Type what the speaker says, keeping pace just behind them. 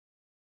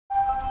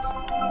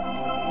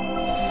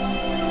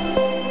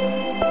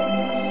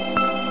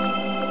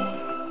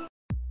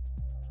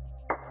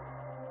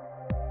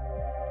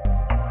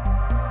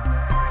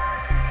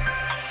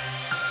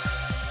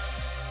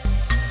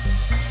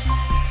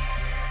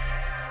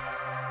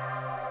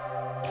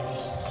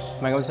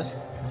Mangal sir.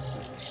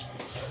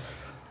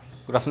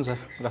 Good afternoon, sir.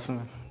 Good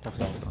afternoon.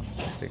 Good afternoon.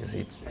 Please take a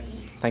seat.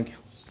 Thank you.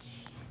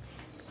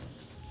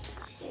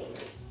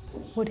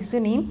 What is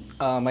your name?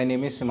 My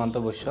name is Simanta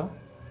Baishya.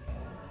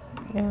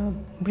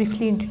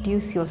 Briefly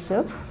introduce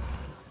yourself.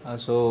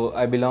 So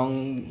I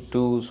belong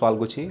to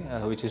Swalguchi,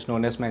 which is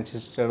known as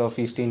Manchester of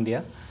East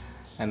India,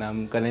 and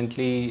I'm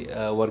currently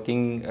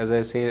working as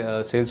a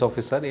sales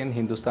officer in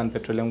Hindustan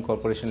Petroleum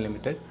Corporation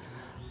Limited.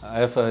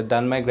 I have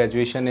done my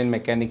graduation in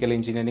mechanical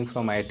engineering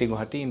from IIT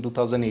Guwahati in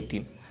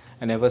 2018,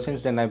 and ever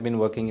since then I've been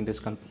working in this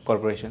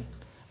corporation.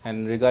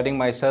 And regarding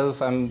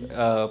myself, I'm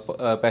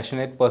a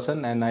passionate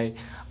person, and I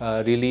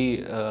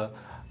really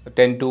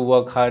tend to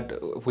work hard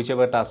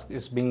whichever task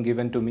is being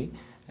given to me,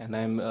 and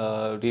I'm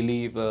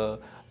really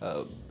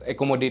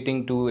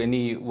accommodating to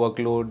any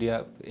workload.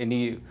 Yeah,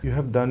 any. You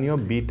have done your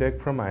B.Tech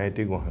from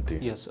IIT Guwahati.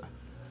 Yes, sir.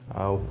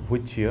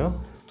 Which year?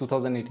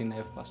 2018 I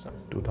have passed out.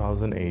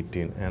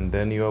 2018, and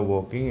then you are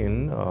working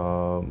in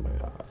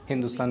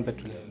Hindustan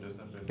Petroleum.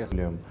 Yes.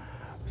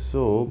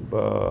 So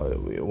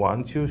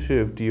once you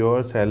shift,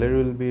 your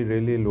salary will be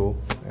really low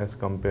as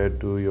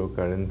compared to your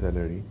current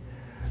salary.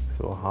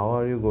 So how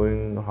are you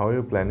going? How are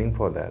you planning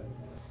for that?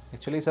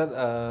 Actually,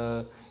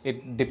 sir,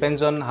 it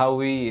depends on how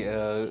we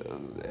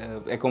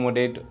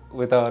accommodate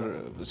with our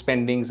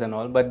spendings and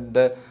all. But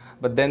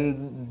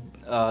then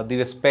the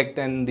respect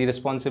and the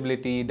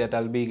responsibility that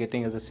I'll be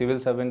getting as a civil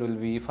servant will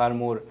be far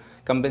more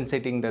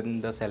compensating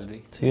than the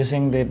salary. So you're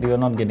saying that you are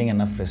not getting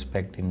enough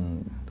respect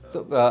in.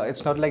 So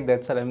it's not like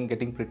that, sir. I'm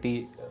getting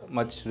pretty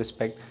much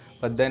respect.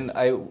 But then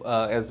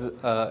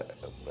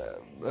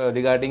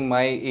regarding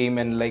my aim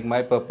and like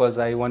my purpose,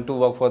 I want to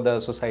work for the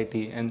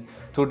society, and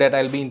through that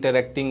I'll be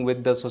interacting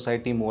with the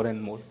society more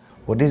and more.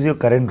 What is your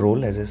current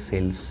role as a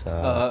sales?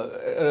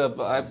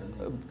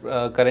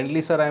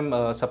 Currently, sir,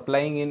 I'm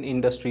supplying in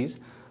industries.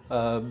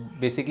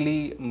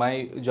 Basically,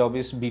 my job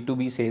is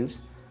B2B sales,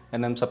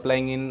 and I'm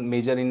supplying in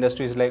major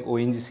industries like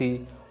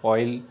ONGC,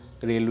 oil,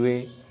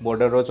 railway,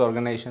 border roads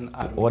organization.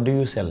 What do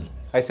you sell?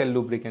 I sell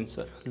lubricants,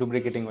 sir,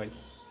 lubricating oil.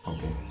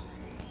 Okay.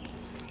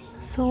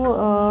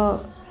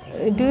 So,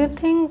 do you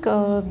think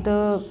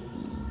the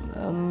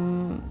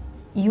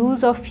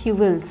use of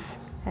fuels,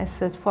 as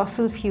such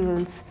fossil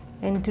fuels,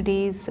 in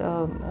today's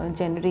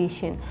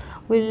generation,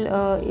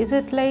 is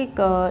it like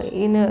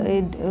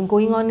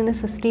going on in a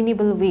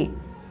sustainable way?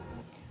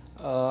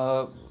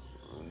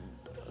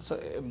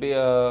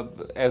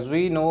 As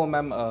we know,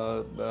 ma'am,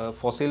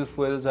 fossil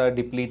fuels are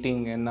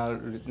depleting, and our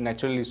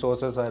natural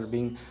resources are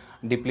being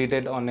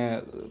depleted on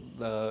a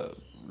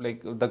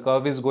like the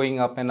curve is going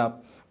up and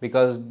up,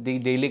 because the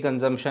daily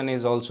consumption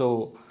is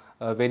also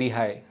very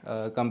high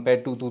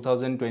compared to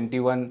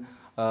 2021.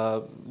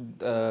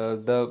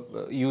 The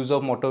use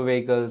of motor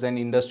vehicles and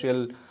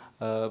industrial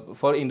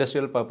for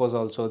industrial purpose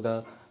also,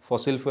 the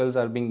fossil fuels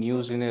are being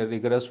used in a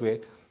rigorous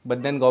way.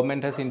 But then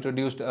government has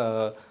introduced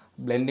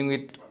blending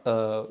with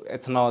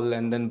ethanol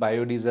and then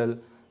biodiesel.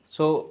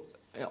 So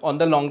on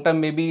the long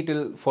term, maybe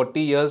till 40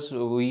 years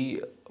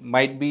we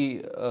might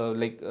be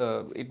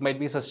it might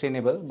be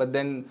sustainable, but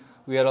then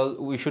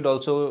we should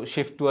also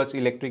shift towards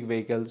electric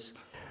vehicles.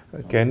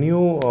 Can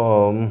you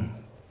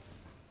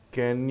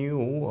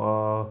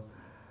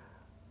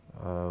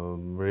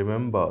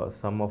remember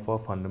some of our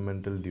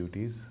fundamental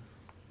duties?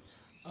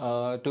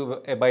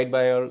 To abide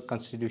by our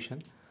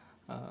constitution,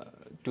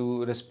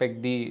 to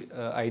respect the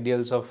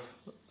ideals of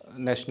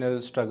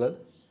national struggle,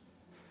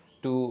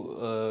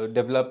 to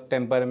develop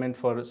temperament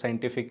for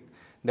scientific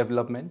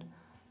development,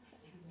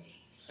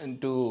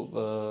 and to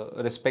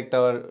respect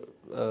our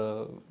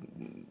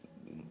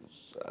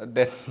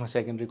that much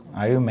I can recall.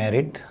 Are you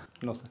married?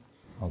 No, sir.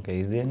 Okay.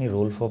 Is there any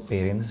role for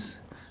parents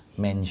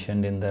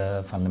mentioned in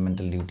the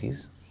fundamental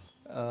duties?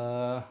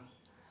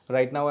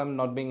 Right now I'm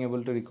not being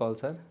able to recall,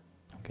 sir.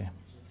 Okay.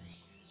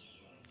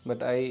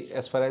 But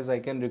as far as I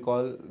can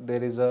recall,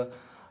 there is a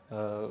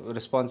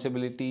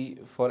responsibility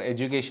for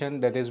education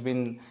that has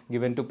been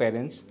given to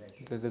parents,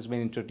 that has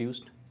been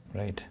introduced.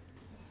 Right.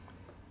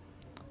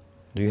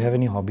 Do you have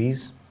any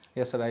hobbies?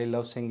 Yes, sir. I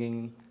love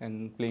singing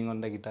and playing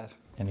on the guitar.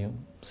 Can you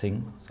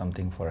sing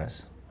something for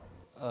us?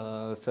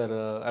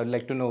 Sir, I would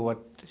like to know what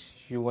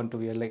you want to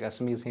hear, like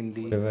Assamese,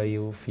 Hindi. Whatever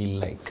you feel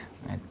like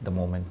at the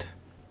moment.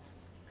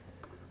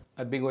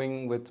 I'd be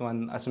going with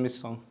one Assamese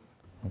song.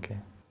 Okay.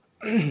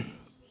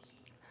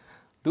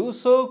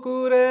 Duso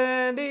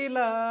kure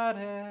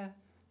dilare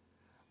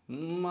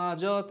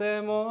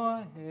majote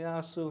moi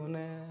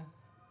asune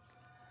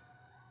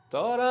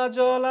tora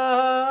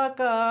jola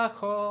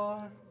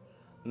kakhor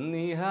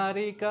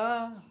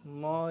niharika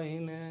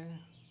moine.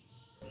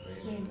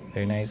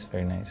 Very nice,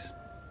 very nice.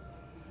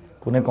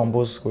 Kune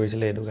compose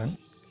korisile etu gan?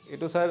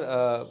 Etu sir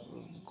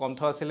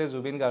kontho asile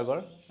Zubin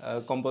Gargor,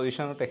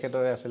 composition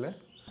tekhetore asile.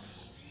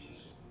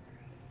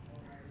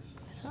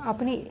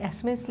 আপুনি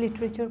SMS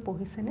literature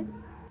পঢ়িছেনে?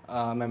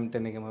 মেম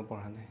তেনেকৈ মই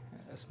পঢ়া নাই।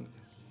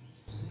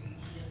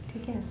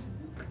 ঠিকে আছে।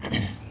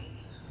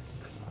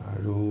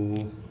 আৰু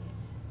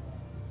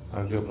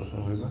কিবা প্ৰশ্ন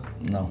কৰিবা?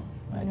 No,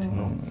 I think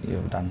you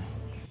have done.